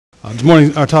This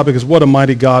morning our topic is what a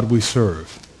mighty God we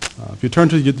serve. If you turn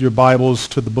to your Bibles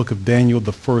to the book of Daniel,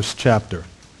 the first chapter.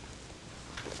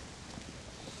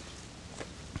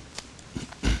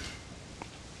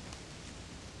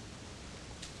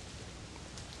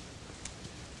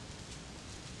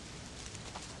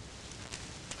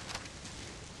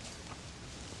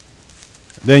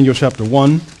 Daniel chapter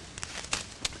 1,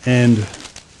 and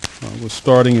we're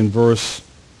starting in verse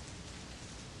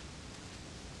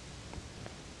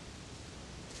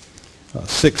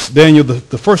 6. Daniel,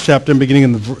 the first chapter, and beginning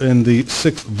in the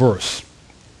 6th verse.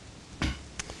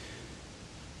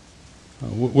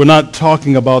 We're not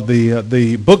talking about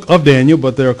the book of Daniel,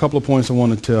 but there are a couple of points I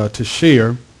wanted to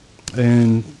share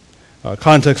in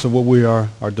context of what we are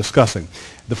discussing.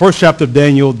 The first chapter of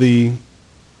Daniel, the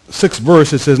 6th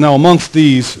verse, it says, "Now amongst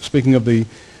these," speaking of the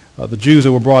Jews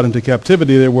that were brought into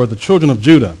captivity, there were the children of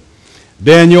Judah,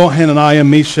 Daniel, Hananiah,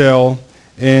 Mishael,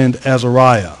 and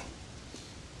Azariah.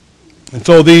 And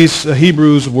so these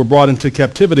Hebrews were brought into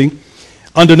captivity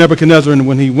under Nebuchadnezzar, and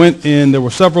when he went in, there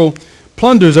were several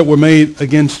plunders that were made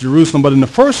against Jerusalem. But in the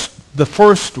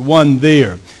first one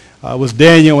there was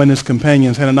Daniel and his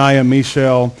companions, Hananiah,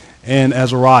 Mishael, and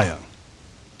Azariah.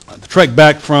 The trek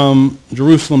back from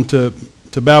Jerusalem to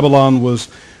Babylon was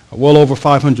well over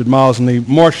 500 miles, and they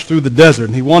marched through the desert.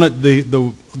 And he wanted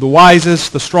the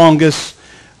wisest, the strongest,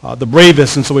 the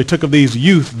bravest, and so he took of these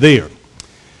youth there.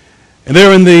 And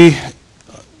they're in the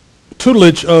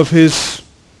tutelage of his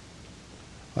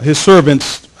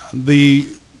servants, the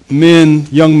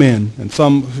young men, and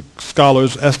some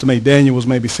scholars estimate Daniel was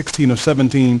maybe 16 or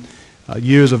 17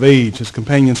 years of age. His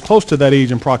companions close to that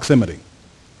age in proximity.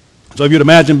 So if you'd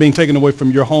imagine being taken away from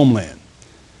your homeland,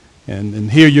 and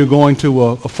here you're going to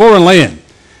a foreign land,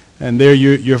 and there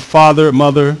your father,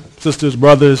 mother, sisters,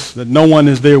 brothers, that no one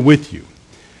is there with you.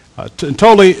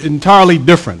 Entirely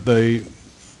different.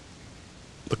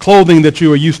 The clothing that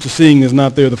you are used to seeing is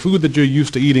not there. The food that you're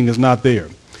used to eating is not there.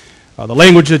 The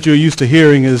language that you're used to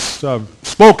hearing is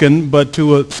spoken, but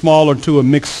to a small or to a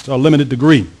mixed or limited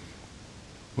degree.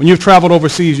 When you've traveled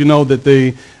overseas, you know that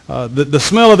the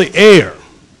smell of the air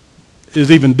is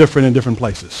even different in different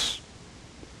places.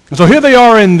 And so here they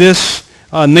are in this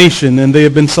nation, and they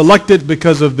have been selected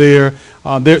because of their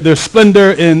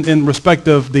splendor in respect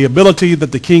of the ability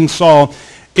that the king saw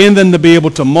in them to be able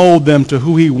to mold them to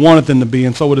who he wanted them to be.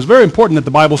 And so it is very important that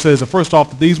the Bible says that first off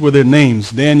that these were their names,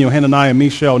 Daniel, Hananiah,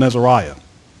 Mishael, and Azariah.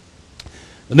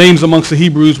 The names amongst the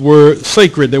Hebrews were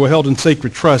sacred. They were held in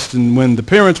sacred trust. And when the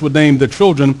parents would name their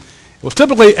children, it was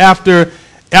typically after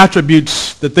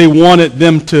attributes that they wanted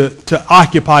them to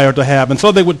occupy or to have. And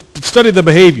so they would study the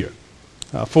behavior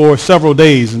for several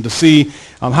days and to see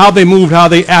how they moved, how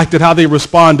they acted, how they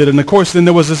responded. And of course then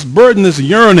there was this burden, this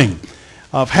yearning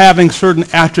of having certain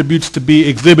attributes to be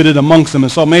exhibited amongst them. And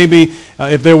so maybe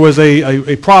if there was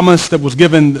a promise that was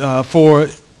given for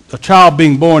a child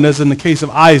being born, as in the case of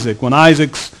Isaac, when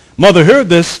Isaac's mother heard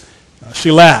this,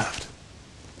 she laughed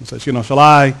and said, shall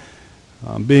I,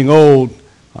 being old,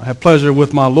 have pleasure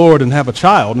with my Lord and have a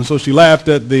child? And so she laughed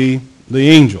at the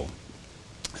angel.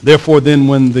 Therefore then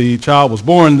when the child was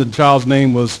born, the child's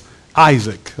name was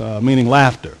Isaac, meaning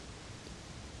laughter.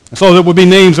 And so there would be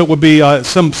names that would be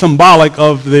symbolic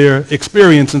of their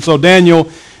experience. And so Daniel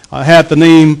had the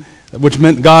name which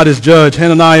meant God is judge.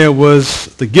 Hananiah was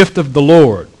the gift of the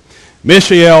Lord.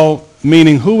 Mishael,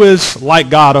 meaning who is like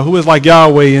God or who is like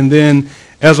Yahweh. And then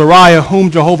Azariah,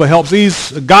 whom Jehovah helps.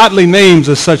 These godly names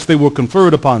as such, they were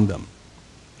conferred upon them.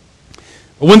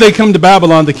 But when they come to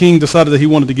Babylon, the king decided that he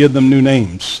wanted to give them new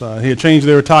names. He had changed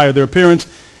their attire, their appearance,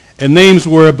 and names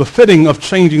were befitting of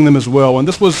changing them as well. And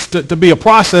this was to be a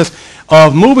process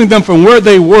of moving them from where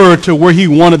they were to where he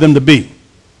wanted them to be.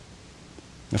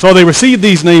 And so they received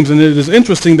these names, and it is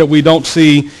interesting that we don't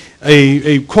see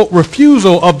a quote,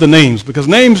 refusal of the names, because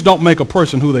names don't make a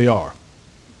person who they are.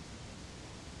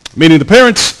 Meaning the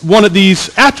parents wanted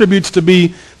these attributes to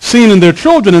be seen in their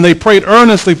children, and they prayed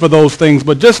earnestly for those things,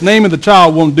 but just naming the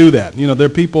child won't do that. There are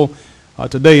people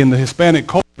today in the Hispanic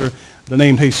culture that are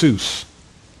named Jesus.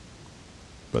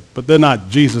 But they're not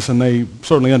Jesus, and they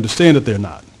certainly understand that they're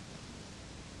not.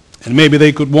 And maybe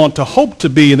they could want to hope to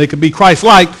be, and they could be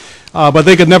Christ-like, but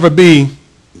they could never be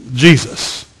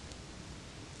Jesus.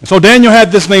 And so Daniel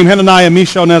had this name, Hananiah,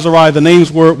 Mishael, and Azariah. The names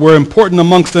were important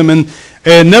amongst them, and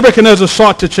Nebuchadnezzar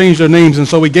sought to change their names, and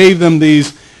so he gave them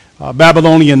these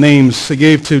Babylonian names. He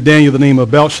gave to Daniel the name of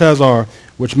Belshazzar,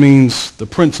 which means the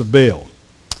prince of Baal.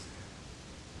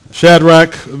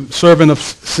 Shadrach, servant of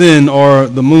sin, or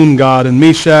the moon god, and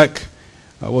Meshach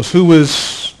was who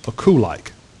is a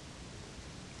coup-like.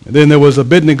 And then there was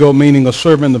Abednego, meaning a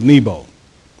servant of Nebo.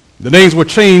 The names were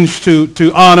changed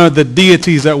to honor the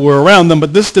deities that were around them,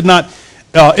 but this did not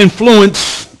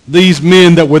influence these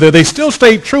men that were there. They still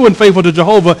stayed true and faithful to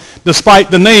Jehovah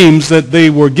despite the names that they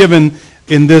were given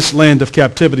in this land of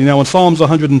captivity. Now in Psalms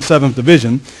 107th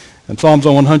division, and Psalms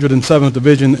 107th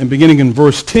division, and beginning in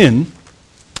verse 10,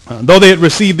 though they had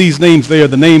received these names there,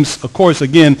 the names, of course,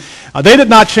 again, they did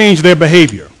not change their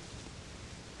behavior.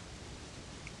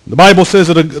 The Bible says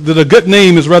that a good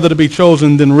name is rather to be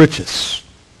chosen than riches.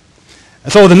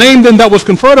 And so the name then that was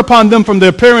conferred upon them from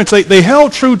their parents, they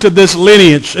held true to this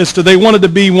lineage as to they wanted to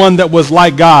be one that was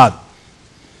like God.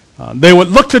 They would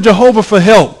look to Jehovah for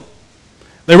help.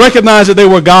 They recognized that they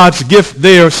were God's gift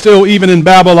there still even in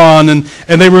Babylon, and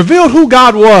they revealed who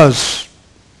God was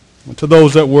to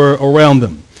those that were around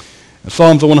them. In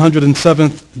Psalms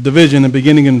 107th division and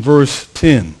beginning in verse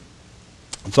 10.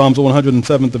 Psalms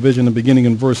 107th division and beginning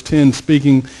in verse 10,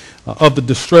 speaking of the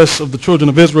distress of the children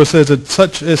of Israel, says that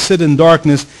such as sit in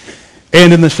darkness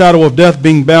and in the shadow of death,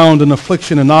 being bound in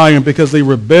affliction and iron, because they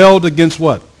rebelled against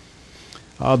what?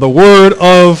 The word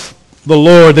of the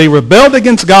Lord. They rebelled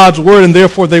against God's word, and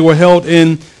therefore they were held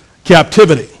in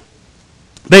captivity.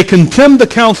 They contemned the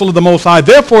counsel of the Most High.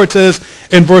 Therefore it says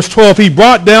in verse 12, he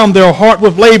brought down their heart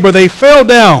with labor. They fell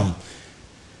down,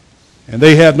 and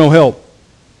they had no help.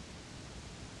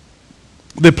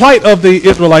 The plight of the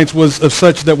Israelites was of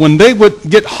such that when they would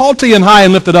get haughty and high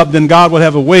and lifted up, then God would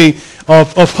have a way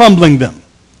of humbling them.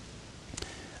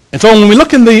 And so when we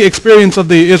look in the experience of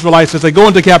the Israelites as they go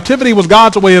into captivity, was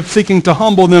God's way of seeking to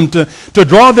humble them, to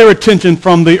draw their attention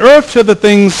from the earth to the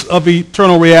things of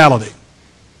eternal reality.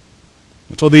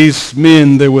 And so these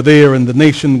men, they were there, and the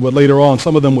nation would later on,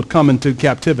 some of them would come into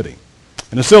captivity.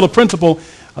 And it's still a principle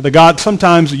that God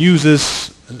sometimes uses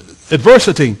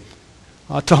adversity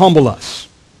to humble us.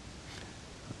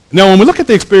 Now, when we look at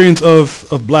the experience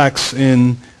of blacks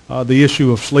in the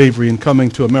issue of slavery and coming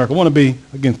to America, I want to be,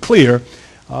 again, clear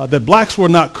that blacks were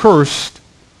not cursed,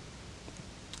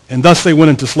 and thus they went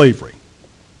into slavery.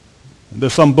 And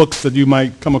there's some books that you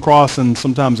might come across, and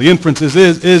sometimes the inference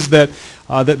is that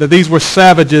these were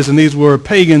savages and these were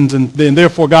pagans, and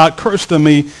therefore God cursed them.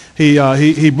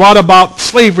 He brought about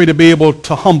slavery to be able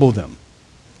to humble them.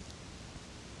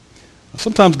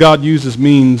 Sometimes God uses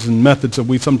means and methods that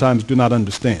we sometimes do not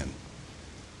understand.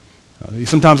 He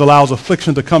sometimes allows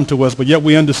affliction to come to us, but yet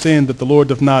we understand that the Lord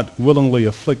does not willingly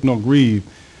afflict nor grieve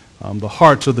the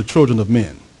hearts of the children of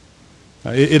men.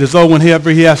 It is though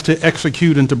whenever he has to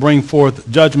execute and to bring forth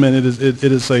judgment,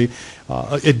 it is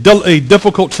a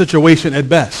difficult situation at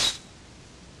best.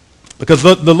 Because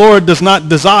the Lord does not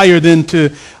desire then to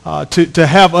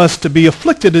have us to be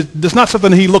afflicted. It's not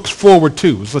something he looks forward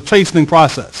to. It's a chastening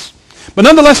process. But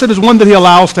nonetheless, it is one that he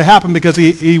allows to happen because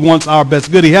he wants our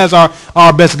best good. He has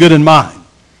our best good in mind.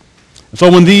 And so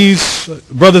when these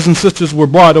brothers and sisters were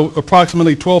brought,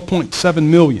 approximately 12.7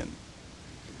 million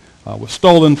were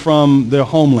stolen from their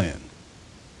homeland.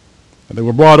 And they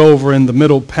were brought over in the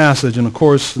Middle Passage, and of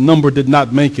course, the number did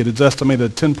not make it. It's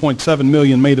estimated that 10.7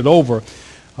 million made it over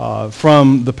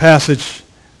from the passage,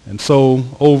 and so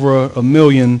over 1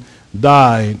 million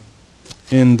died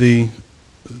in the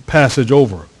passage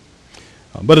over.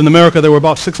 But in America, there were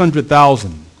about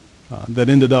 600,000 that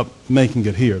ended up making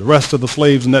it here. The rest of the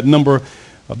slaves and that number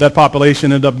of that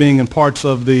population ended up being in parts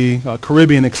of the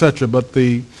Caribbean, etc. But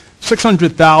the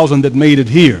 600,000 that made it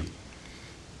here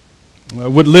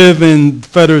would live in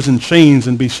fetters and chains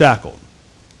and be shackled.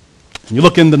 And you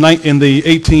look in the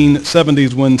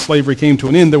 1870s when slavery came to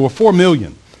an end, there were 4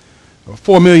 million. There were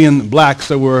 4 million blacks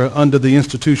that were under the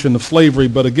institution of slavery,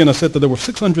 but again, I said that there were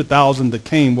 600,000 that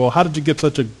came. Well, how did you get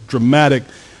such a dramatic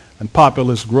and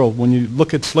populous growth? When you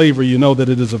look at slavery, you know that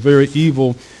it is a very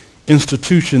evil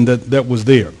institution that was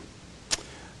there.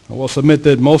 I will submit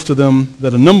that most of them,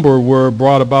 that a number were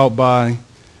brought about by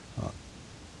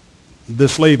the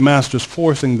slave masters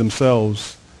forcing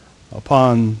themselves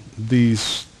upon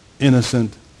these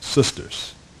innocent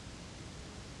sisters.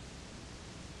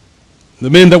 The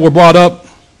men that were brought up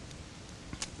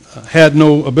had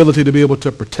no ability to be able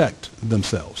to protect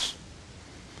themselves.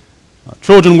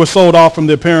 Children were sold off from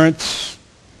their parents.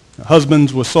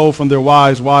 Husbands were sold from their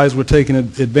wives. Wives were taken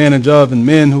advantage of, and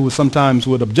men who sometimes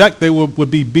would object, they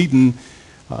would be beaten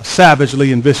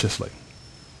savagely and viciously.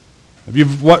 If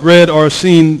you've read or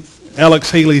seen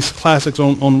Alex Haley's classics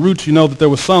on Roots, you know that there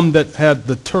were some that had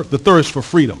the thirst for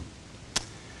freedom.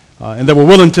 And they were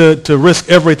willing to risk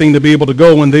everything to be able to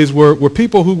go, and these were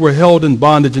people who were held in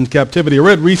bondage and captivity. I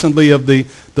read recently of the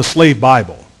slave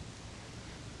Bible.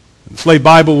 The slave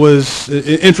Bible was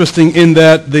interesting in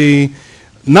that the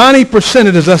 90%,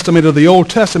 it is estimated, of the Old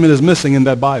Testament is missing in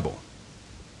that Bible.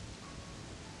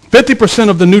 50%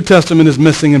 of the New Testament is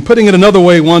missing. And putting it another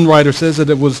way, one writer says that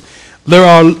there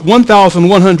are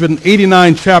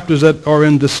 1,189 chapters that are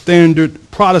in the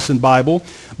standard Protestant Bible,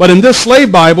 but in this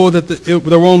slave Bible there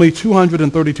were only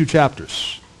 232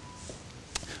 chapters.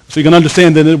 So you can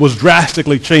understand that it was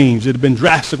drastically changed. It had been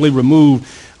drastically removed.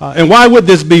 And why would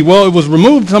this be? Well, it was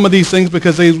removed, some of these things,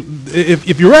 because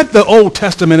if you read the Old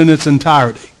Testament in its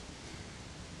entirety,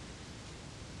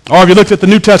 or if you looked at the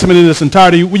New Testament in its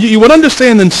entirety, you would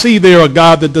understand and see there a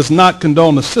God that does not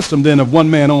condone the system then of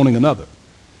one man owning another.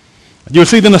 You would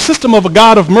see then a system of a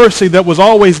God of mercy that was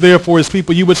always there for his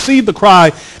people. You would see the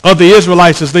cry of the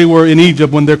Israelites as they were in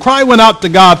Egypt. When their cry went out to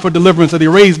God for deliverance, that he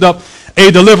raised up a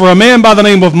deliverer, a man by the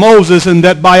name of Moses, and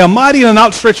that by a mighty and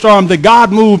outstretched arm that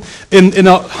God moved in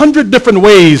 100 different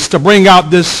ways to bring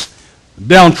out this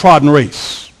downtrodden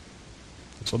race.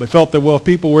 So they felt that, well, if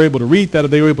people were able to read that, or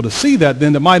they were able to see that,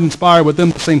 then it might inspire with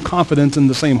them the same confidence and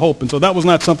the same hope. And so that was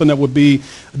not something that would be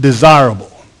desirable.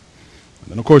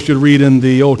 And of course, you'd read in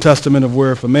the Old Testament of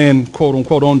where if a man, quote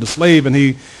unquote, owned a slave and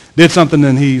he did something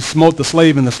and he smote the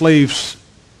slave and the slave's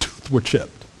tooth were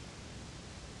chipped.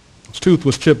 His tooth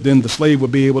was chipped, then the slave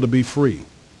would be able to be free.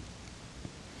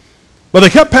 But they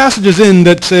kept passages in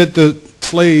that said to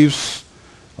slaves,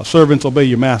 servants, obey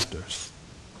your masters,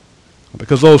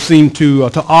 because those seemed to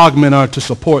augment or to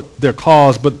support their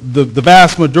cause. But the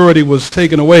vast majority was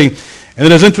taken away. And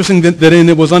it is interesting that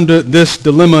it was under this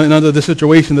dilemma and under this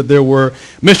situation that there were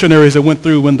missionaries that went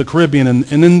through in the Caribbean and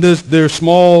in their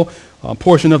small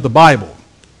portion of the Bible,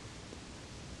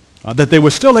 that they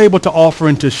were still able to offer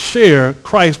and to share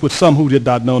Christ with some who did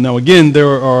not know. Now again, there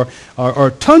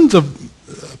are tons of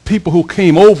people who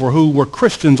came over who were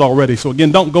Christians already. So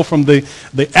again, don't go from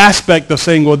the aspect of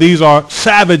saying, well, these are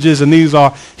savages and these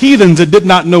are heathens that did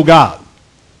not know God.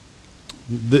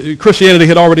 Christianity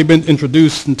had already been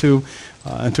introduced into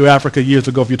Africa years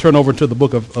ago. If you turn over to the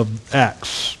book of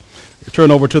Acts, you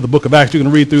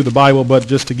can read through the Bible, but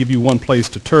just to give you one place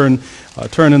to turn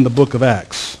in the book of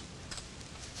Acts.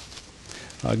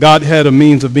 God had a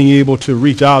means of being able to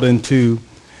reach out and to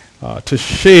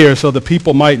share so that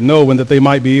people might know and that they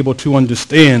might be able to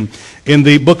understand. In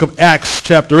the book of Acts,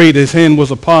 chapter 8, his hand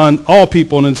was upon all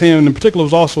people, and his hand in particular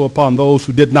was also upon those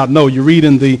who did not know. You read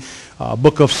in the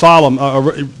book of Solomon,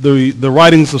 the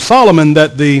writings of Solomon,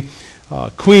 that the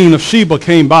queen of Sheba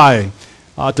came by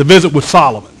to visit with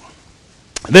Solomon.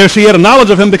 There she had a knowledge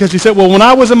of him because she said, well, when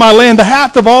I was in my land, the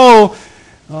half of all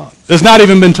has not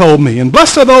even been told me. And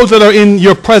blessed are those that are in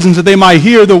your presence, that they might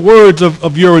hear the words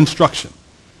of your instruction.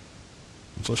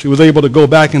 So she was able to go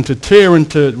back and to tear and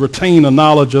to retain a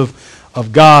knowledge of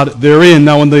God therein.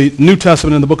 Now in the New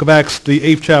Testament, in the book of Acts, the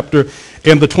 8th chapter,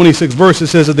 and the 26th verse, it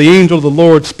says that the angel of the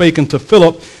Lord spake unto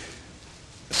Philip,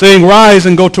 saying, rise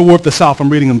and go toward the south. I'm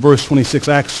reading in verse 26,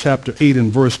 Acts chapter 8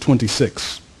 and verse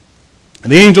 26.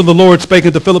 And the angel of the Lord spake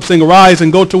unto Philip, saying, arise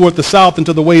and go toward the south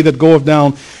into the way that goeth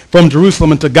down from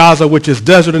Jerusalem into Gaza, which is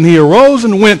desert. And he arose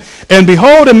and went, and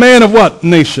behold, a man of what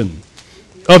nation?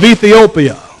 Of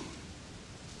Ethiopia.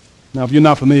 Now, if you're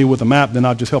not familiar with the map, then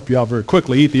I'll just help you out very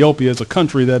quickly. Ethiopia is a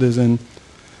country that is in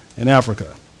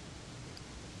Africa.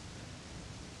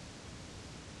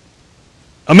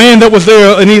 A man that was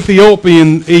there, an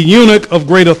Ethiopian, a eunuch of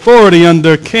great authority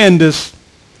under Candace,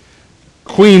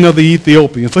 queen of the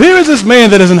Ethiopians. So here is this man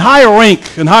that is in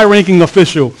high-ranking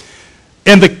official,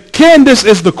 and the Candace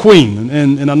is the queen.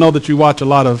 And I know that you watch a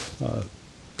lot of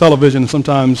television, and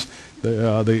sometimes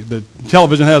the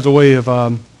television has a way of,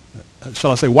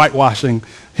 shall I say, whitewashing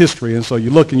history. And so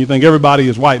you look and you think everybody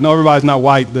is white. No, everybody's not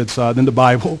white that's in the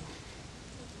Bible.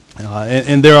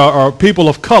 And there are people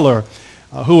of color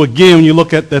who, again, when you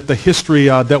look at the history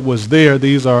that was there,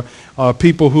 these are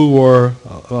people who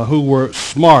were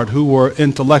smart, who were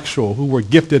intellectual, who were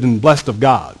gifted and blessed of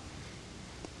God.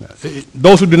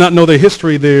 Those who do not know their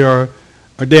history, they are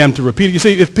damned to repeat it. You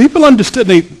see, if people understood,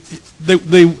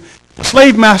 the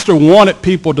slave master wanted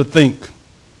people to think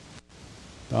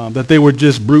that they were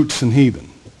just brutes and heathen.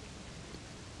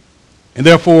 And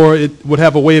therefore, it would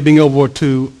have a way of being able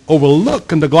to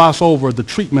overlook and to gloss over the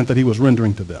treatment that he was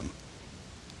rendering to them.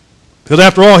 Because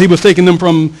after all, he was taking them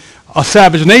from a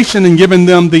savage nation and giving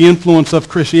them the influence of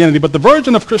Christianity. But the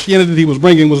version of Christianity that he was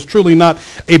bringing was truly not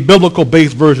a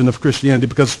biblical-based version of Christianity,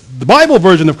 because the Bible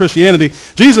version of Christianity,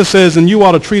 Jesus says, and you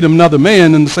ought to treat another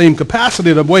man in the same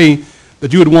capacity, the way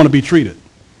that you would want to be treated.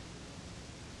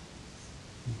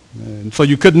 And so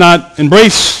you could not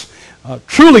embrace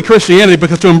truly Christianity,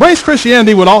 because to embrace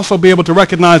Christianity would also be able to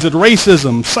recognize that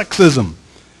racism, sexism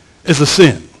is a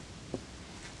sin.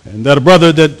 And that a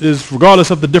brother that is, regardless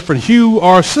of the different hue,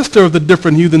 or a sister of the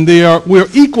different hue, then we're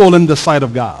equal in the sight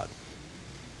of God.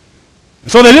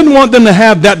 So they didn't want them to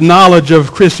have that knowledge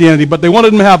of Christianity, but they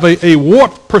wanted them to have a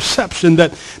warped perception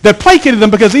that placated them,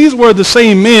 because these were the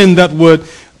same men that would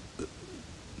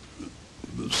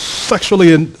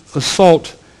sexually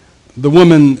assault the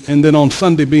women and then on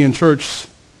Sunday be in church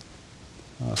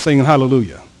singing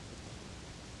hallelujah.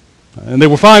 And they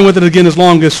were fine with it, again, as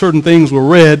long as certain things were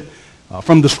read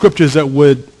from the scriptures that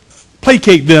would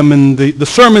placate them. And the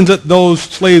sermons that those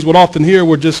slaves would often hear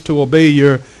were just to obey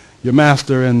your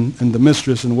master and the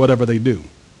mistress and whatever they do.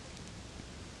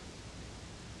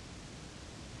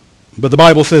 But the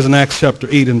Bible says in Acts chapter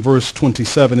 8 and verse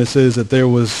 27, it says that there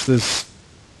was this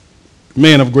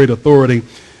man of great authority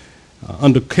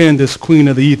under Candace, queen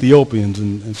of the Ethiopians.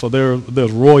 And so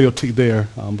there's royalty there,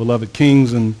 beloved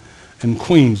kings and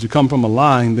queens. You come from a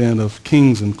line then of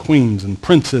kings and queens and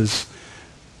princes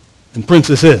and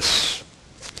princesses.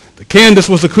 The Candace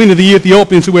was the queen of the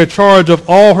Ethiopians, who had charge of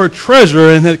all her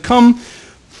treasure and had come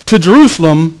to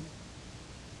Jerusalem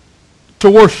to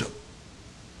worship.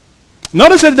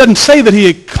 Notice that it doesn't say that he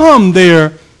had come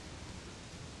there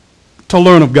to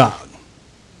learn of God.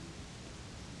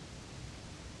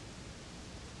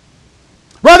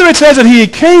 Rather, it says that he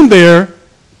came there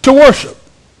to worship,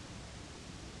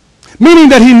 meaning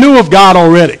that he knew of God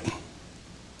already.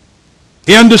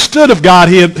 He understood of God.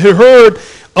 He had heard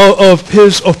of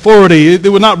his authority. They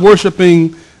were not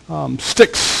worshiping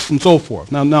sticks and so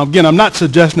forth. Now, again, I'm not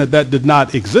suggesting that did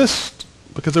not exist,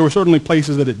 because there were certainly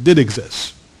places that it did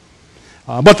exist.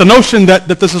 But the notion that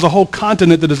this is a whole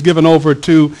continent that is given over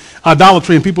to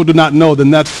idolatry and people do not know,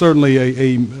 then that's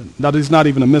certainly that is not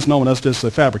even a misnomer. That's just a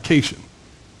fabrication.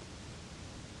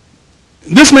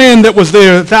 This man that was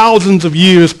there thousands of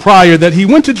years prior, that he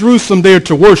went to Jerusalem there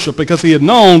to worship because he had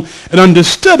known and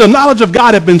understood the knowledge of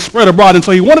God had been spread abroad. And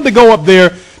so he wanted to go up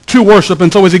there to worship.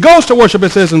 And so as he goes to worship,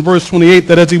 it says in verse 28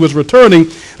 that as he was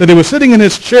returning, that he was sitting in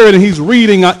his chariot and he's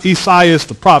reading Isaiah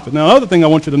the prophet. Now, another thing I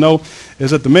want you to know is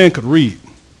that the man could read.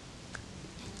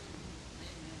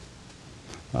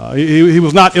 He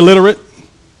was not illiterate.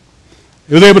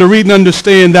 He was able to read and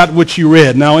understand that which he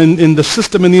read. Now, in the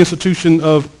system, in the institution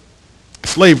of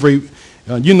slavery,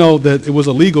 you know that it was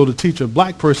illegal to teach a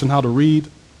black person how to read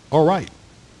or write.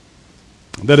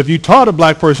 That if you taught a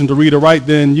black person to read or write,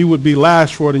 then you would be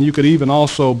lashed for it, and you could even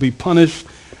also be punished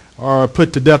or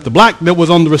put to death. The black that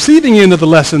was on the receiving end of the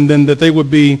lesson, then that they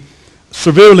would be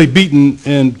severely beaten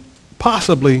and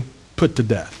possibly put to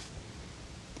death.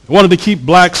 They wanted to keep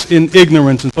blacks in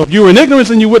ignorance. And so if you were in ignorance,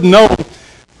 then you wouldn't know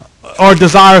or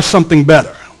desire something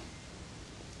better.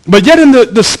 But yet in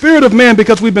the spirit of man,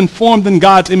 because we've been formed in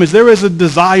God's image, there is a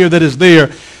desire that is there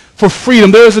for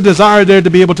freedom. There is a desire there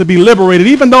to be able to be liberated.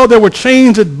 Even though there were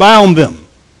chains that bound them,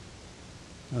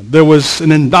 there was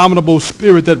an indomitable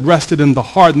spirit that rested in the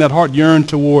heart, and that heart yearned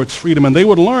towards freedom. And they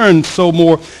would learn so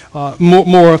more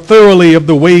thoroughly of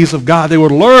the ways of God. They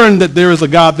would learn that there is a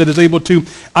God that is able to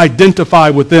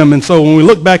identify with them. And so when we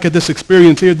look back at this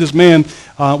experience here, this man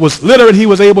was literate. He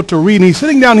was able to read. And he's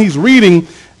sitting down, he's reading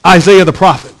Isaiah the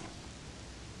prophet.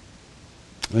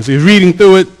 As he's reading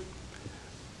through it,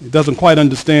 he doesn't quite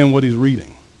understand what he's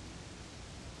reading.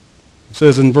 It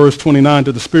says in verse 29,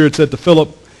 "To the Spirit said to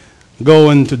Philip, go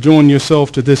and to join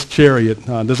yourself to this chariot."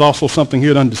 There's also something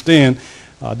here to understand,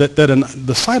 that in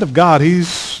the sight of God,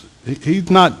 he's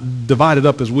not divided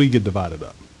up as we get divided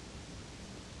up.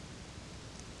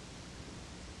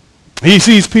 He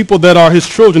sees people that are his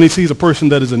children. He sees a person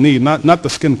that is in need, not the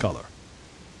skin color.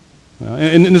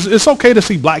 And it's okay to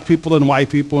see black people and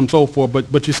white people and so forth,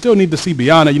 but you still need to see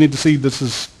beyond it. You need to see this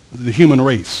is the human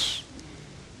race.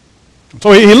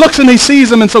 So he looks and he sees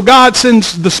them, and so God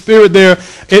sends the Spirit there.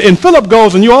 And Philip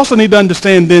goes, and you also need to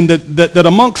understand then that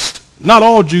amongst not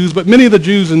all Jews, but many of the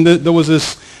Jews, and there was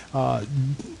this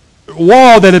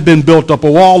wall that had been built up,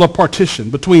 a wall of partition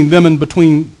between them and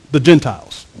between the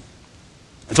Gentiles.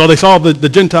 And so they saw the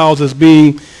Gentiles as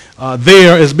being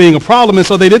there as being a problem, and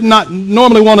so they did not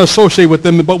normally want to associate with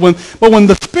them. But when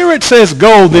the Spirit says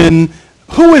go, then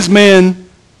who is man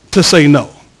to say no?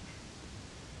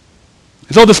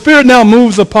 And so the Spirit now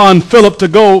moves upon Philip to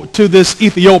go to this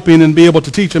Ethiopian and be able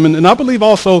to teach him. And I believe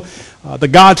also the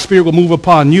God Spirit will move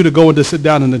upon you to go and to sit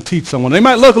down and to teach someone. They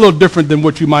might look a little different than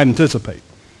what you might anticipate.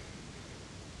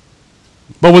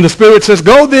 But when the Spirit says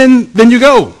go, then you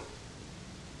go.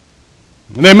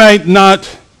 And they might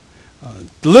not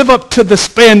live up to the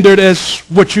standard as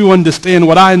what you understand,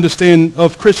 what I understand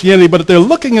of Christianity, but if they're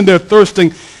looking and they're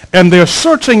thirsting and they're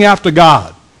searching after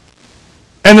God,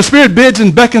 and the Spirit bids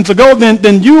and beckons to go,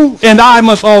 then you and I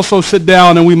must also sit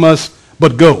down and we must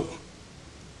but go.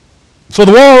 So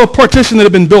the wall of partition that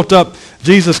had been built up,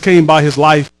 Jesus came by his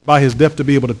life, by his death, to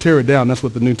be able to tear it down. That's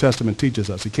what the New Testament teaches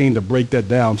us. He came to break that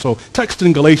down. So text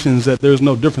in Galatians that there's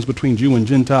no difference between Jew and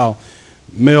Gentile,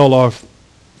 male or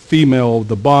female,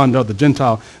 the bond or the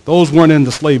Gentile. Those weren't in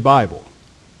the slave Bible.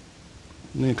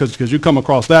 Because you come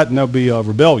across that and there'll be a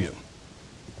rebellion.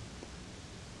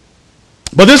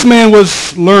 But this man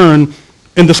was learned,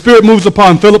 and the Spirit moves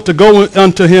upon Philip to go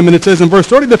unto him. And it says in verse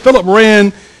 30 that Philip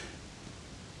ran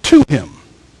to him.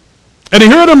 And he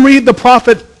heard him read the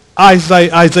prophet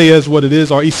Isaiah is what it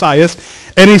is, or Esaias.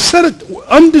 And he said,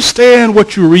 understand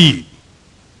what you read.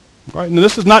 Right? Now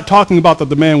this is not talking about that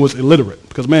the man was illiterate,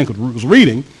 because the man was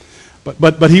reading,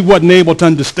 but he wasn't able to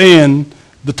understand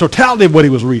the totality of what he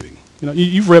was reading. You know,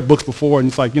 you've read books before, and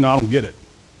it's like, I don't get it.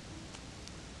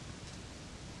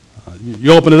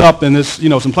 You open it up, and it's,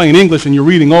 some plain English, and you're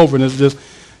reading over, and it's just,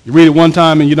 you read it one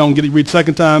time, and you don't get it. You read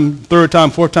second time, third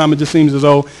time, fourth time, it just seems as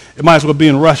though it might as well be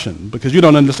in Russian, because you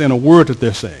don't understand a word that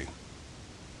they're saying.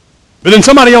 But then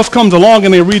somebody else comes along,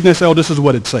 and they read, and they say, oh, this is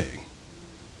what it's saying.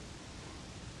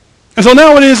 And so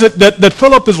now it is that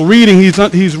Philip is reading.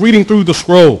 He's reading through the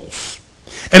scrolls.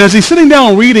 And as he's sitting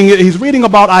down reading it, he's reading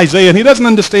about Isaiah, and he doesn't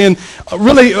understand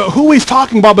really who he's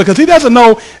talking about, because he doesn't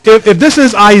know if this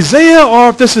is Isaiah or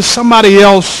if this is somebody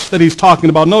else that he's talking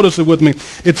about. Notice it with me.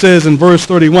 It says in verse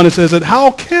 31, it says that,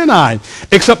 how can I,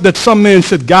 except that some man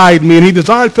should guide me? And he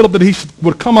desired Philip that he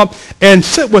would come up and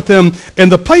sit with him.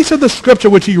 And the place of the scripture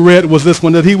which he read was this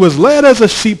one, that he was led as a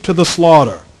sheep to the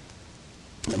slaughter,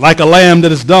 like a lamb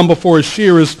that is dumb before his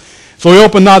shearers. So he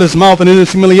opened not his mouth, and in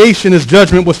his humiliation his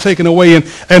judgment was taken away.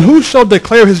 And who shall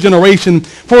declare his generation?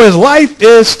 For his life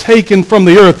is taken from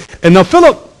the earth. And now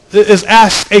Philip is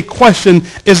asked a question.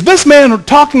 Is this man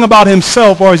talking about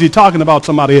himself, or is he talking about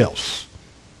somebody else?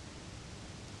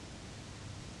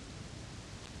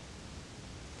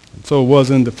 And so it was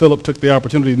then that Philip took the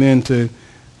opportunity then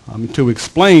to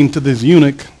explain to this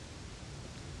eunuch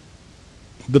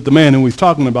that the man who he's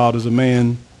talking about is a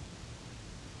man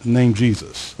named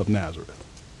Jesus of Nazareth.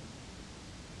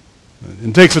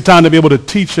 It takes the time to be able to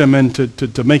teach him and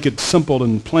to make it simple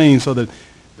and plain so that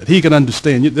he can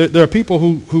understand. There are people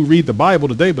who read the Bible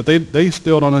today, but they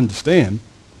still don't understand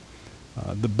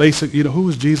the basic, who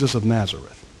is Jesus of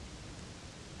Nazareth?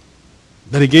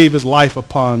 That he gave his life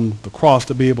upon the cross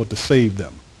to be able to save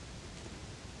them.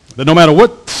 That no matter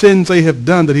what sins they have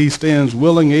done, that he stands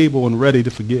willing, able, and ready to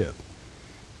forgive.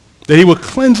 That he will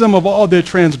cleanse them of all their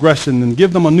transgression and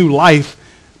give them a new life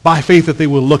by faith, that they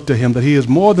will look to him. That he is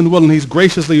more than willing. He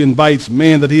graciously invites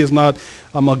man. That he is not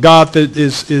a God that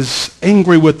is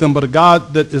angry with them, but a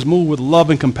God that is moved with love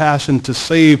and compassion to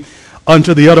save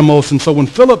unto the uttermost. And so when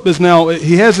Philip is now,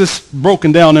 he has this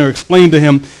broken down there, explained to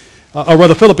him, or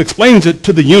rather Philip explains it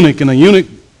to the eunuch. And the eunuch,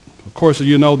 of course,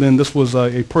 then this was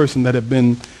a person that had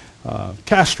been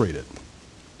castrated.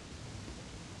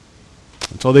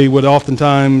 And so they would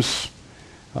oftentimes,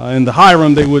 in the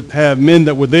Hiram, they would have men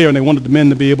that were there, and they wanted the men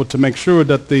to be able to make sure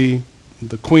that the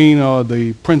queen or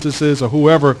the princesses or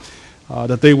whoever,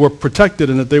 that they were protected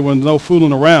and that there was no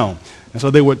fooling around. And so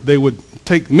they would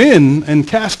take men and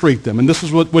castrate them. And this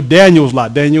is what Daniel's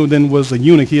like. Daniel then was a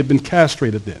eunuch. He had been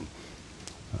castrated then.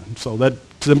 So that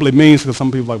simply means, because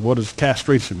some people are like, what does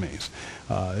castration means?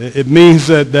 It means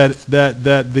that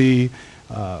the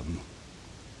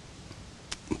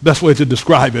best way to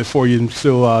describe it for you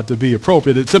still to be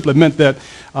appropriate, it simply meant that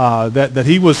that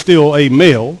he was still a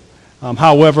male.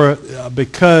 However,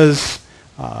 because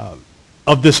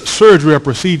of this surgery or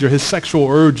procedure, his sexual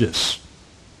urges,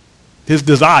 his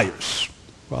desires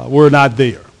were not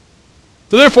there.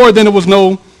 So therefore, then it was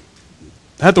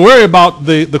had to worry about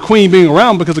the queen being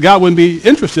around, because the guy wouldn't be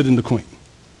interested in the queen.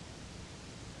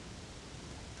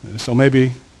 And so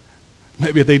maybe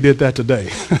if they did that today,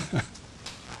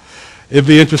 it'd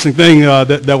be an interesting thing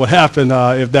that would happen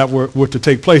if that were to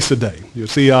take place today. You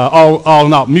see,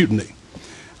 all out mutiny.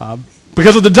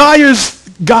 Because of the desires,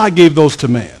 God gave those to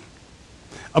man.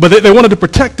 But they wanted to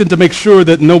protect and to make sure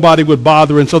that nobody would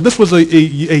bother. And so this was a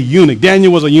eunuch.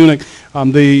 Daniel was a eunuch.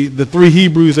 The three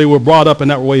Hebrews, they were brought up in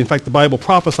that way. In fact, the Bible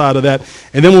prophesied of that.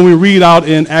 And then when we read out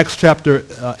in Acts chapter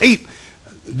 8,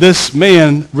 this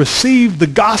man received the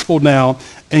gospel now.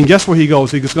 And guess where he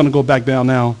goes? He's going to go back down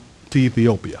now to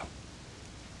Ethiopia.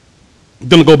 He's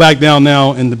going to go back down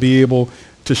now and to be able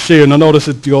to share. Now notice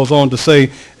it goes on to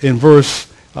say in verse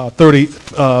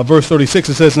 36,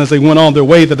 it says, and as they went on their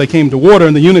way, that they came to water,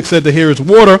 and the eunuch said, to here is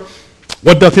water.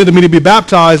 What doth hinder me to be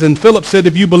baptized? And Philip said,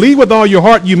 if you believe with all your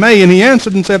heart, you may. And he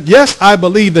answered and said, yes, I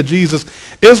believe that Jesus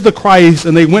is the Christ.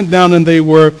 And they went down and they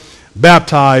were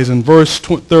baptized. And verse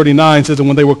 39 says, and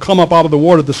when they were come up out of the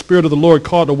water, the Spirit of the Lord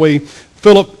caught away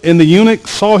Philip and the eunuch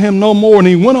saw him no more, and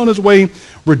he went on his way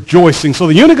rejoicing. So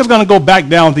the eunuch is going to go back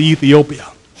down to Ethiopia.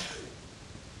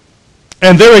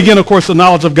 And there again, of course, the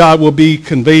knowledge of God will be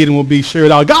conveyed and will be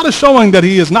shared out. God is showing that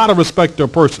he is not a respecter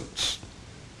of persons.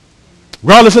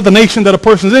 Regardless of the nation that a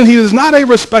person is in, he is not a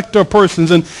respecter of persons.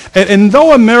 And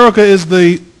though America is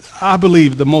I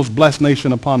believe, the most blessed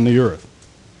nation upon the earth,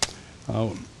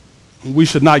 we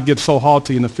should not get so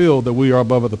haughty in the field that we are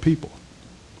above other people.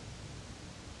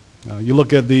 You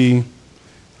look at the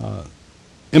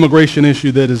immigration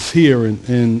issue that is here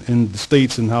in the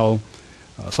States, and how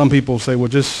some people say, well,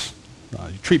 just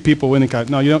you treat people any kind.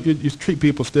 No, you don't. You treat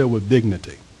people still with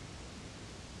dignity.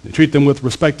 You treat them with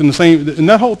respect, and and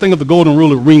that whole thing of the golden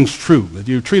rule, it rings true, that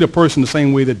you treat a person the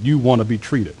same way that you want to be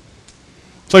treated.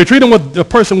 So you treat them with a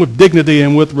person with dignity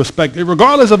and with respect,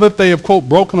 regardless of if they have, quote,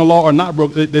 broken the law or not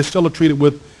broken. They still are treated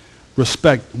with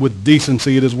respect, with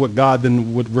decency. It is what God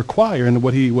then would require and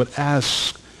what he would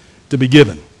ask to be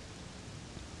given.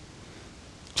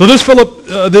 So this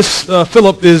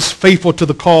Philip is faithful to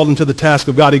the call and to the task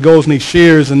of God. He goes and he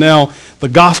shares, and now the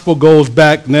gospel goes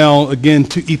back now again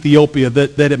to Ethiopia,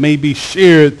 that it may be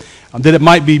shared, that it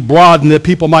might be broadened, that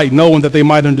people might know and that they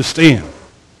might understand.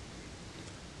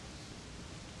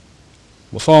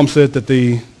 Well, Psalm said that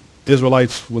the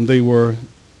Israelites, when they were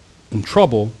in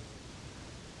trouble,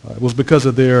 it was because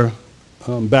of their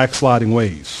backsliding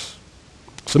ways.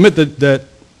 Submit that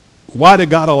why did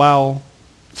God allow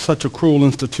such a cruel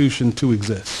institution to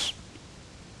exist?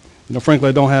 Frankly,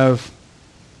 I don't have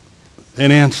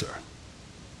an answer.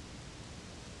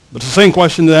 But it's the same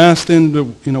question to ask then,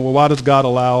 well, why does God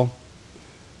allow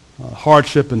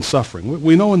hardship and suffering?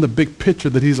 We know in the big picture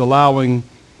that he's allowing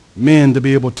men to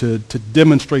be able to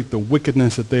demonstrate the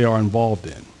wickedness that they are involved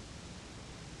in.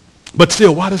 But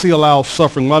still, why does he allow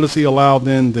suffering? Why does he allow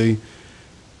then the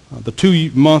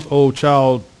 2-month-old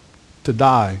child to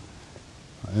die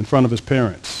in front of his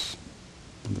parents?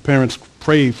 And the parents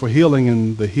pray for healing,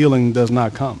 and the healing does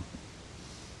not come.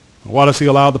 Why does he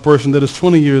allow the person that is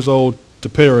 20 years old to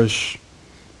perish?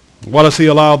 Why does he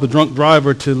allow the drunk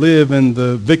driver to live and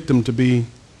the victim to be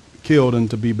killed and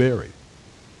to be buried?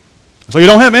 So you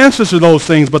don't have answers to those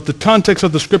things, but the context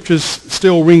of the scriptures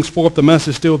still rings forth the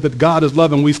message still that God is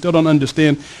loving. We still don't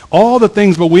understand all the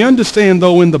things, but we understand,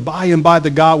 though, in the by and by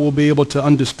that God will be able to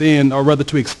understand, or rather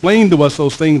to explain to us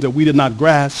those things that we did not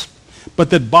grasp, but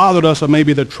that bothered us or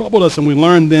maybe that troubled us, and we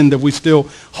learned then that we still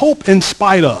hope in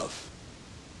spite of.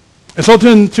 And so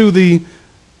to the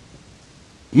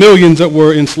millions that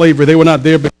were in slavery, they were not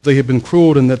there because they had been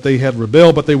cruel and that they had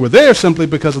rebelled, but they were there simply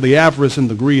because of the avarice and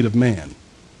the greed of man.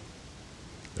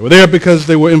 They were there because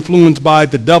they were influenced by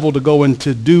the devil to go and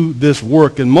to do this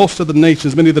work. And most of the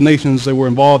nations, many of the nations, they were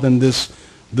involved in this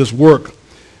work.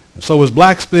 And so as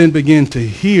blacks then began to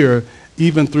hear,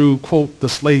 even through, quote, the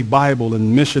slave Bible,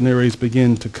 and missionaries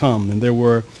began to come. And there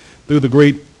were, through the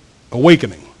Great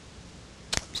Awakening,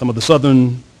 some of the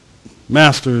southern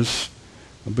masters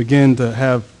began to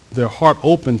have their heart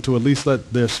open to at least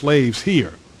let their slaves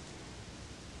hear.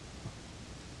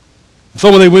 So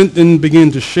when they went and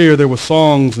began to share, there were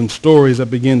songs and stories that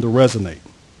began to resonate.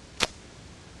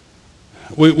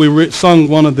 We sung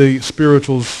one of the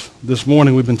spirituals this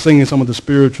morning. We've been singing some of the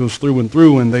spirituals through and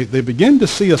through, and they begin to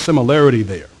see a similarity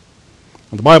there.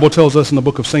 And the Bible tells us in the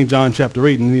book of St. John chapter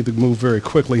 8, and we need to move very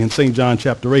quickly, in St. John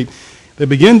chapter 8, they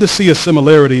begin to see a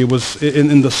similarity. It was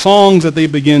in the songs that they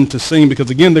began to sing, because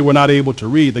again, they were not able to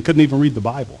read. They couldn't even read the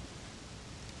Bible.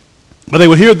 But they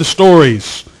would hear the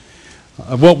stories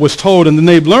of what was told, and then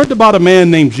they learned about a man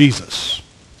named Jesus.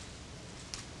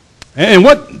 And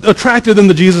what attracted them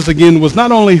to Jesus again was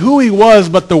not only who he was,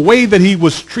 but the way that he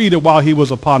was treated while he was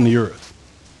upon the earth.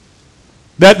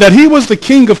 That he was the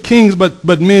King of Kings, but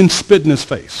men spit in his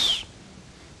face.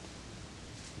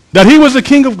 That he was the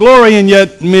King of glory, and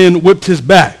yet men whipped his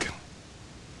back.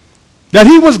 That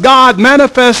he was God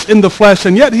manifest in the flesh,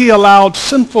 and yet he allowed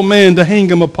sinful men to hang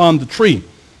him upon the tree.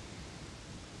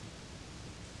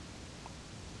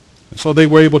 So they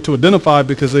were able to identify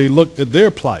because they looked at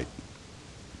their plight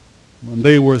when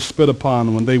they were spit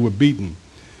upon, when they were beaten,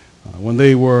 when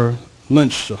they were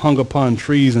lynched, hung upon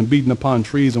trees and beaten upon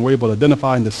trees, and were able to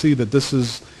identify and to see that this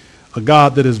is a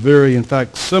God that is very, in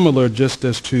fact, similar just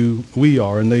as to we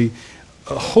are. And they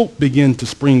hope began to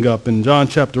spring up. In John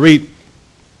chapter 8,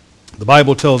 the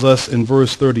Bible tells us in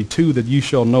verse 32 that you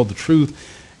shall know the truth,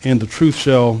 and the truth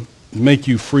shall make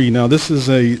you free. Now, this is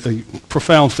a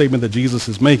profound statement that Jesus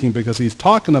is making, because he's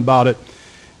talking about it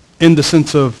in the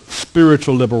sense of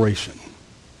spiritual liberation.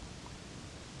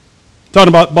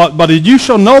 Talking about you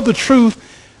shall know the truth,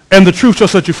 and the truth shall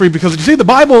set you free. Because you see, the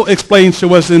Bible explains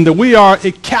to us in that we are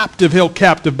a captive, held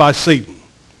captive by Satan.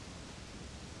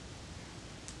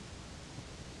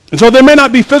 And so there may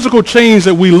not be physical chains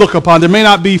that we look upon. There may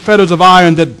not be fetters of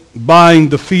iron that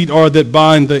bind the feet or that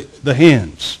bind the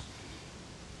hands.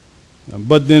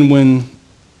 But then when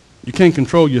you can't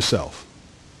control yourself,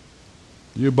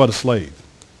 you're but a slave.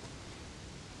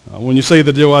 When you say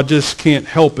that, I just can't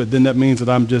help it, then that means that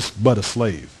I'm just but a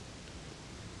slave.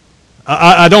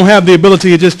 I don't have the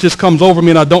ability. It just comes over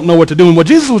me and I don't know what to do. And what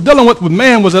Jesus was dealing with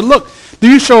man was that, look,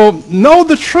 you shall know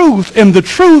the truth, and the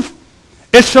truth,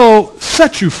 it shall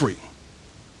set you free.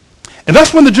 And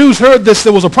that's when the Jews heard this,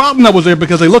 there was a problem that was there,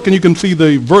 because they look, and you can see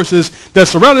the verses that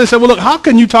surround it. They said, well, look, how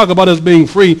can you talk about us being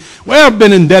free? Well, I've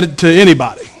been indebted to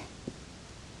anybody.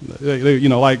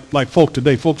 Like folks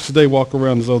today walk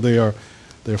around as though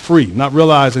they're free, not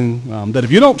realizing that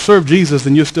if you don't serve Jesus,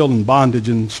 then you're still in bondage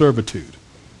and servitude.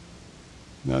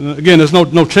 Now, again, there's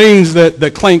no chains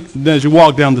that clank as you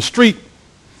walk down the street.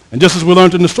 And just as we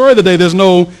learned in the story of the day, there's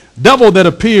no devil that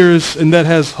appears and that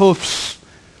has hoofs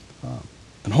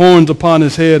and horns upon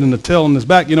his head and a tail on his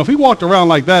back. If he walked around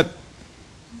like that,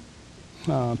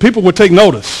 people would take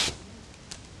notice.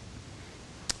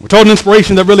 We're told in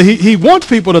inspiration that really he wants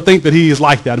people to think that he is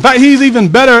like that. In fact, he's even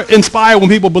better inspired when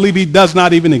people believe he does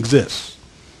not even exist.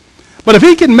 But if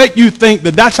he can make you think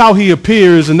that that's how he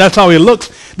appears and that's how he looks,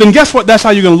 then guess what? That's how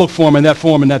you're going to look for him in that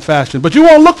form and that fashion. But you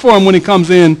won't look for him when he comes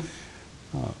in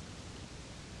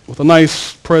with a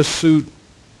nice press suit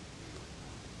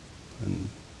and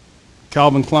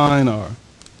Calvin Klein or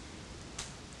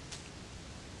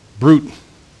Brute.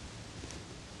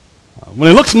 When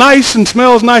it looks nice and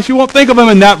smells nice, you won't think of him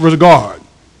in that regard.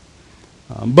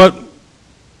 But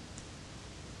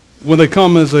when they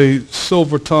come as a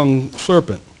silver-tongued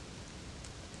serpent,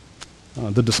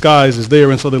 the disguise is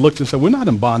there, and so they looked and said, we're not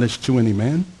in bondage to any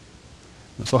man.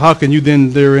 So how can you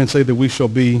then therein say that we shall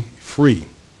be free?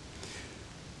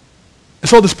 And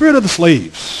so the spirit of the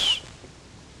slaves,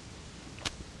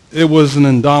 it was an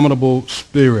indomitable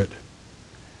spirit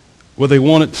where they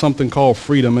wanted something called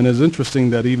freedom. And it's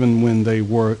interesting that even when they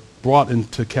were brought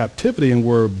into captivity and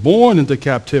were born into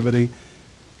captivity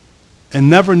and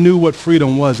never knew what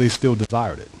freedom was, they still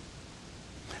desired it.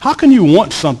 How can you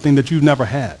want something that you've never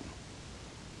had?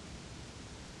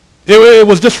 It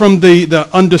was just from the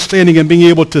understanding and being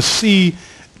able to see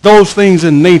those things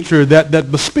in nature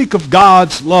that bespeak of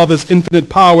God's love as infinite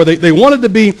power. They wanted to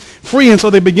be free, and so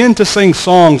they began to sing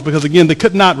songs because, again, they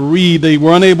could not read. They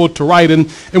were unable to write. And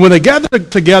when they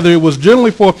gathered together, it was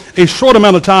generally for a short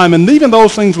amount of time, and even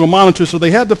those things were monitored, so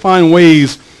they had to find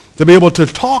ways to be able to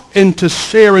talk and to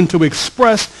share and to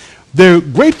express their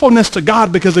gratefulness to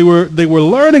God because they were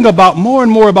learning about more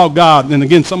and more about God. And,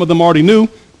 again, some of them already knew.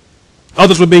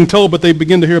 Others were being told, but they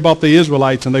began to hear about the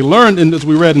Israelites, and they learned, as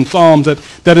we read in Psalms,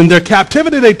 that in their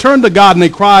captivity they turned to God and they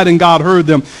cried and God heard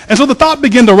them. And so the thought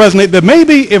began to resonate that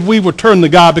maybe if we would turn to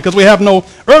God, because we have no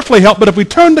earthly help, but if we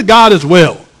turn to God as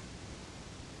well,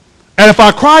 and if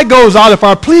our cry goes out, if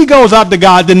our plea goes out to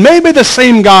God, then maybe the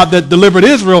same God that delivered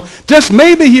Israel, just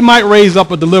maybe he might raise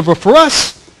up a deliverer for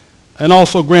us and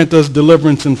also grant us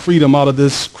deliverance and freedom out of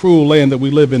this cruel land that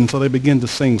we live in. So they begin to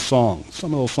sing songs.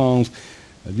 Some of those songs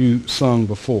that you sung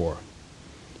before.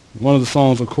 One of the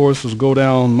songs, of course, was Go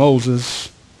Down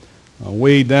Moses,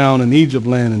 way down in Egypt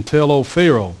land, and tell old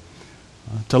Pharaoh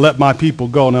to let my people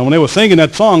go. Now, when they were singing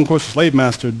that song, of course, the slave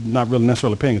master not really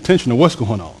necessarily paying attention to what's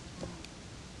going on.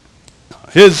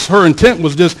 Her intent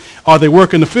was just, are they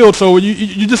working the field? So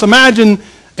you just imagine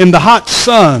in the hot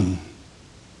sun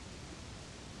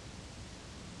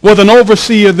with an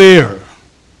overseer there.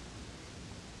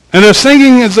 And they're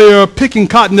singing as they are picking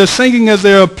cotton. They're singing as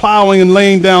they are plowing and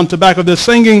laying down tobacco. They're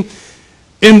singing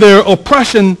in their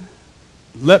oppression,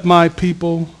 let my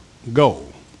people go.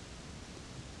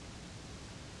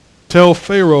 Tell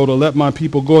Pharaoh to let my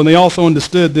people go. And they also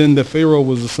understood then that Pharaoh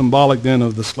was a symbolic then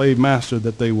of the slave master,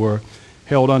 that they were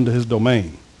held under his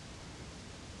domain.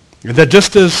 And that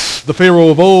just as the Pharaoh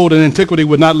of old in antiquity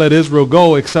would not let Israel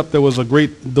go except there was a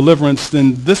great deliverance,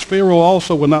 then this Pharaoh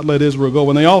also would not let Israel go.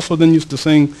 And they also then used to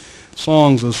sing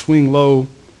songs of Swing Low,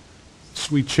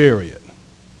 Sweet Chariot,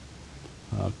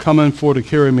 coming for to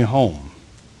carry me home.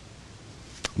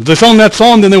 As they sung that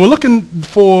song, then they were looking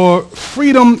for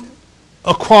freedom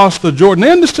across the Jordan.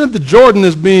 They understood the Jordan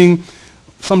as being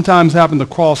sometimes having to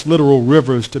cross literal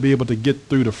rivers to be able to get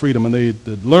through to freedom. And they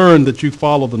learned that you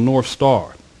follow the North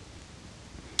Star.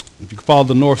 If you follow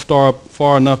the North Star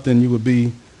far enough, then you would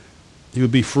be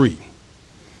free.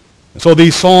 And so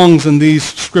these songs and these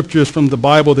scriptures from the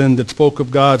Bible then that spoke of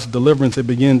God's deliverance, they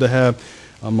begin to have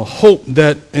a hope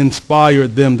that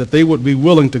inspired them, that they would be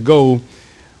willing to go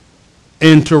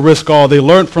and to risk all. They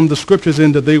learned from the scriptures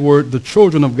in that they were the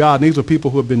children of God. And these were people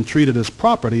who have been treated as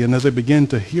property. And as they begin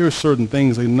to hear certain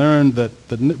things, they learned that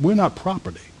we're not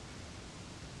property.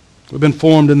 We've been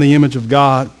formed in the image of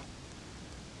God.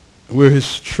 We're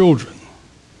his children.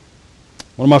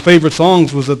 One of my favorite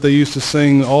songs was that they used to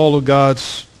sing, all of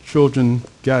God's children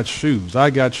got shoes. I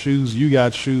got shoes, you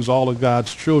got shoes, all of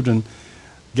God's children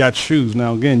got shoes.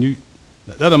 Now again,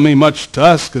 that doesn't mean much to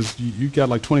us because you got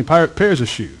like 20 pairs of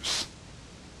shoes.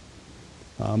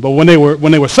 But when they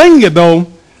were singing it,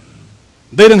 though,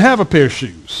 they didn't have a pair of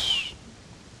shoes.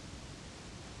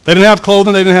 They didn't have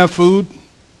clothing. They didn't have food.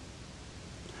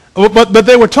 But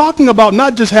they were talking about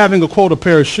not just having a, quote, a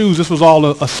pair of shoes. This was all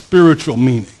a spiritual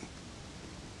meaning.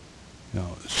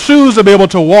 Shoes to be able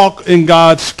to walk in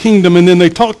God's kingdom. And then they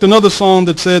talked another song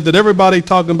that said that everybody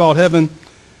talking about heaven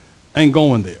ain't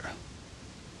going there.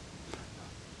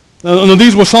 Now,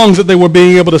 these were songs that they were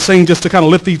being able to sing just to kind of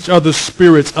lift each other's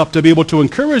spirits up, to be able to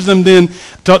encourage them then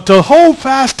to hold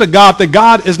fast to God, that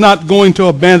God is not going to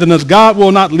abandon us. God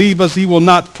will not leave us. He will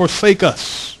not forsake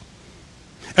us.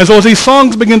 And so as these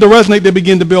songs begin to resonate, they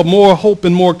begin to build more hope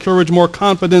and more courage, more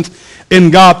confidence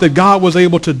in God, that God was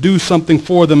able to do something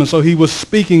for them. And so he was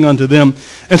speaking unto them.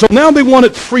 And so now they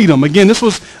wanted freedom. Again, this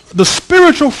was the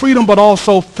spiritual freedom, but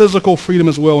also physical freedom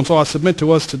as well. And so I submit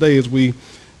to us today as we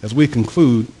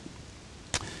conclude,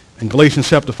 in Galatians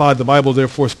chapter 5, the Bible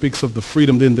therefore speaks of the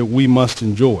freedom then that we must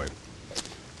enjoy.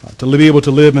 To be able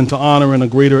to live and to honor in a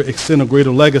greater extent, a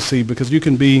greater legacy, because you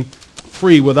can be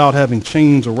free without having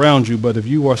chains around you, but if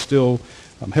you are still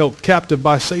held captive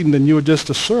by Satan, then you are just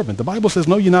a servant. The Bible says,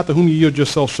 know ye not to whom ye yield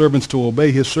yourselves servants to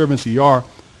obey, his servants ye are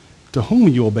to whom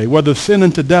you obey, whether of sin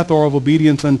unto death or of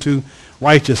obedience unto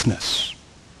righteousness.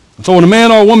 And so when a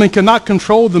man or a woman cannot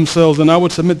control themselves, then I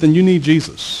would submit, then you need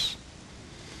Jesus.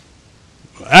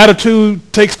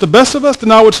 Attitude takes the best of us,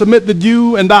 then I would submit that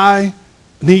you and I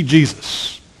need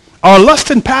Jesus. Our lust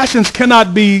and passions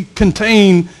cannot be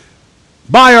contained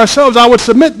by ourselves. I would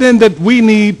submit then that we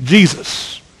need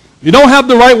Jesus. You don't have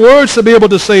the right words to be able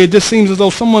to say. It just seems as though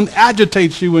someone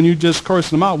agitates you and you just curse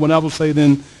them out. When I will say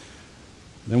then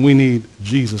we need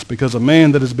Jesus, because a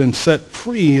man that has been set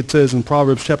free, it says in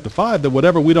Proverbs chapter 5, that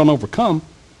whatever we don't overcome,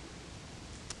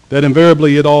 that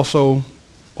invariably it also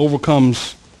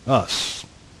overcomes us.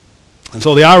 And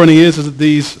so the irony is that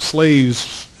these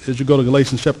slaves, as you go to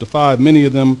Galatians chapter 5, many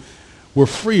of them were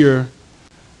freer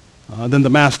than the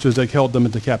masters that held them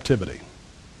into captivity.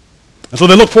 And so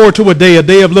they look forward to a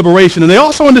day of liberation. And they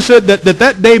also understood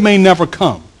that day may never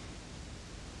come.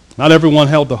 Not everyone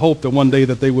held the hope that one day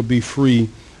that they would be free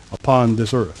upon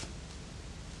this earth.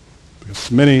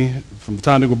 Because many, from the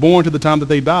time they were born to the time that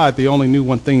they died, they only knew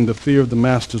one thing, the fear of the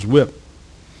master's whip.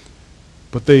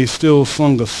 But they still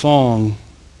sung a song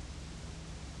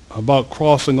about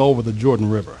crossing over the Jordan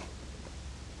River.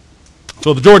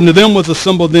 So the Jordan to them was a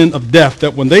symbol then of death,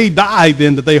 that when they died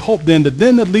then, that they hoped then that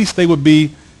then at least they would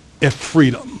be at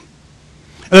freedom.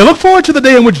 And they look forward to the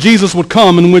day in which Jesus would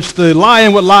come, in which the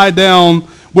lion would lie down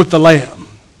with the lamb.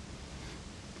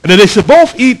 And that they should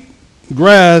both eat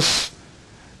grass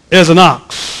as an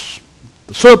ox.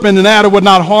 The serpent and adder would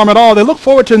not harm at all. They look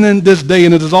forward to this day,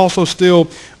 and it is also still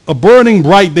a burning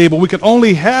bright day, but we can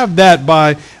only have that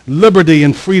by liberty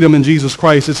and freedom in Jesus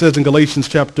Christ. It says in Galatians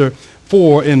chapter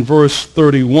 4 in verse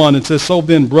 31, it says, so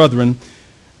then, brethren,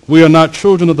 we are not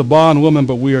children of the bondwoman,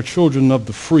 but we are children of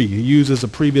the free. He uses a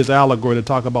previous allegory to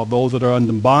talk about those that are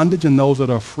under bondage and those that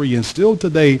are free. And still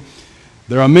today,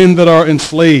 there are men that are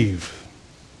enslaved.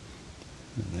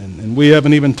 And we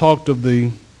haven't even talked of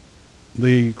the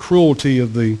cruelty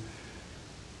of the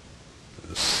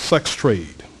sex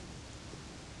trade,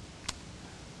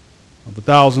 of the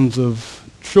thousands of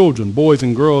children, boys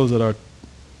and girls that are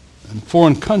in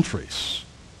foreign countries,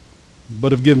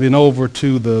 but have given over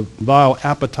to the vile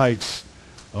appetites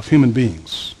of human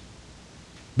beings.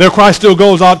 Their cry still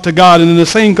goes out to God, and in the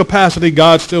same capacity,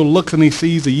 God still looks and he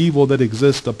sees the evil that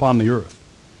exists upon the earth.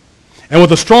 And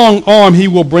with a strong arm, he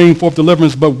will bring forth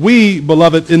deliverance. But we,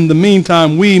 beloved, in the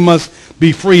meantime, we must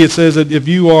be free. It says that if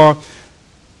you are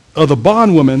the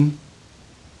bondwoman,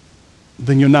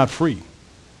 then you're not free.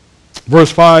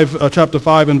 Verse 5, chapter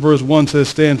 5 and verse 1 says,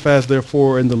 stand fast,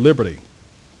 therefore, in the liberty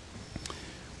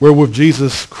wherewith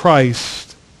Jesus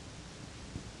Christ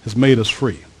has made us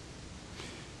free.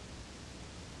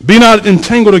 Be not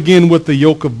entangled again with the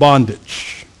yoke of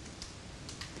bondage.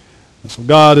 And so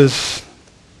God has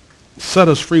set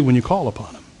us free when you call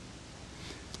upon him.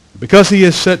 Because he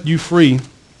has set you free,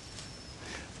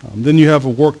 then you have a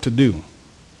work to do.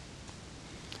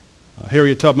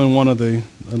 Harriet Tubman, one of the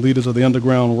leaders of the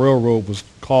Underground Railroad, was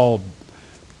called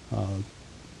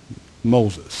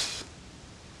Moses.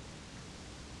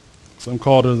 Some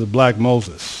called her the Black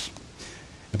Moses.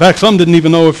 In fact, some didn't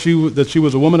even know that she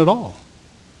was a woman at all.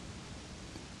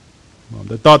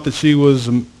 They thought that she was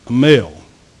a male.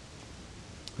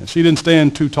 And she didn't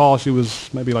stand too tall. She was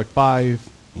maybe like 5'1"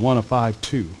 or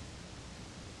 5'2".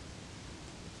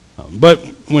 But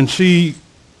when she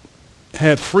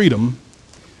had freedom,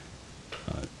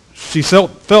 she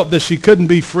felt that she couldn't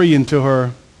be free until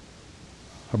her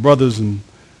brothers and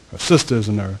her sisters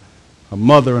and her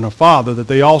mother and her father, that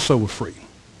they also were free.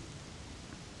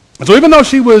 And so even though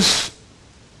she was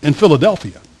in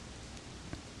Philadelphia,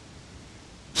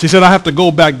 she said, I have to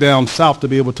go back down south to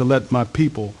be able to let my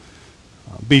people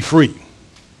be free.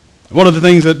 One of the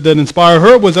things that inspired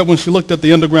her was that when she looked at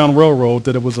the Underground Railroad,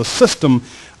 that it was a system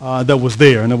that was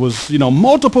there. And it was,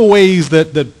 multiple ways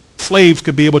that slaves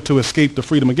could be able to escape to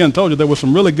freedom. Again, I told you there were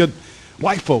some really good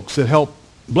white folks that helped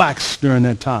blacks during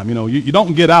that time. You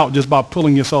don't get out just by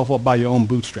pulling yourself up by your own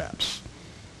bootstraps.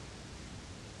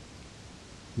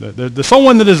 There's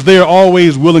someone that is there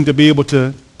always willing to be able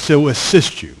to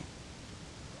assist you.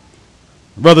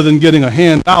 Rather than getting a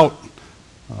hand out,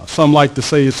 some like to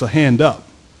say it's a hand up.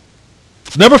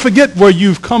 So never forget where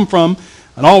you've come from,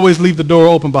 and always leave the door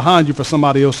open behind you for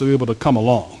somebody else to be able to come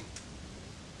along.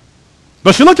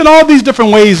 But she looked at all these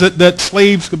different ways that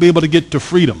slaves could be able to get to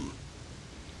freedom.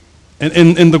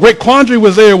 And the great quandary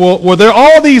was there. Were there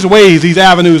all these ways, these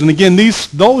avenues, and again,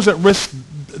 those that risked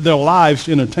their lives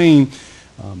to entertain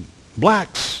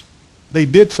blacks, they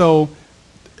did so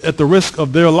at the risk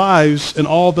of their lives and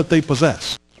all that they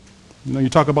possessed. You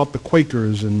talk about the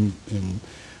Quakers and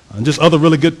just other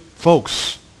really good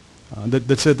folks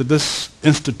that said that this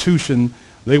institution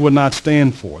they would not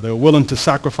stand for. They were willing to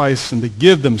sacrifice and to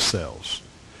give themselves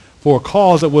for a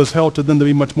cause that was held to them to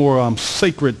be much more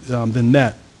sacred than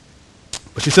that.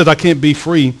 But she says, I can't be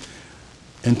free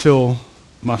until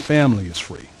my family is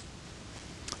free.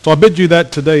 So I bid you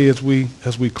that today as we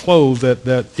close,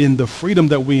 that in the freedom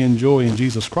that we enjoy in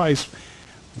Jesus Christ,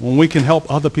 when we can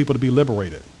help other people to be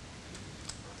liberated,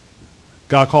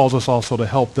 God calls us also to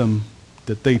help them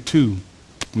that they too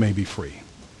may be free.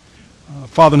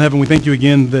 Father in heaven, we thank you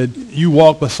again that you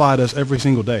walk beside us every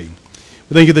single day.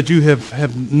 We thank you that you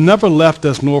have never left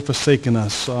us nor forsaken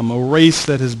us, a race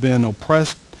that has been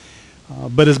oppressed,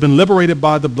 but has been liberated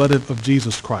by the blood of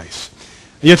Jesus Christ.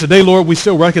 And yet today, Lord, we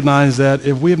still recognize that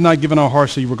if we have not given our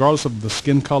hearts to you, regardless of the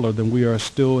skin color, then we are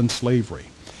still in slavery.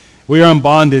 We are in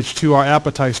bondage to our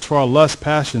appetites, to our lust,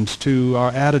 passions, to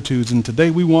our attitudes. And today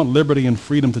we want liberty and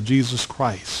freedom to Jesus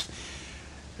Christ.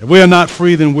 If we are not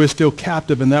free, then we're still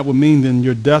captive, and that would mean then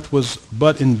your death was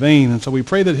but in vain. And so we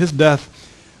pray that his death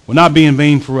will not be in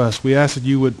vain for us. We ask that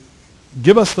you would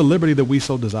give us the liberty that we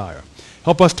so desire.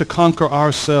 Help us to conquer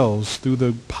ourselves through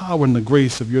the power and the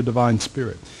grace of your divine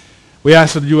Spirit. We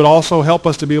ask that you would also help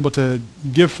us to be able to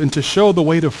give and to show the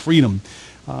way to freedom,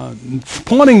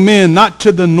 pointing men not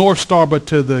to the North Star, but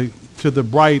to the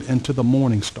bright and to the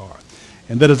morning star.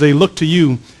 And that as they look to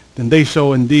you, then they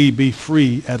shall indeed be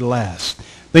free at last.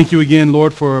 Thank you again,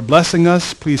 Lord, for blessing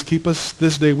us. Please keep us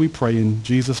this day, we pray in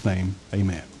Jesus' name.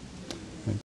 Amen.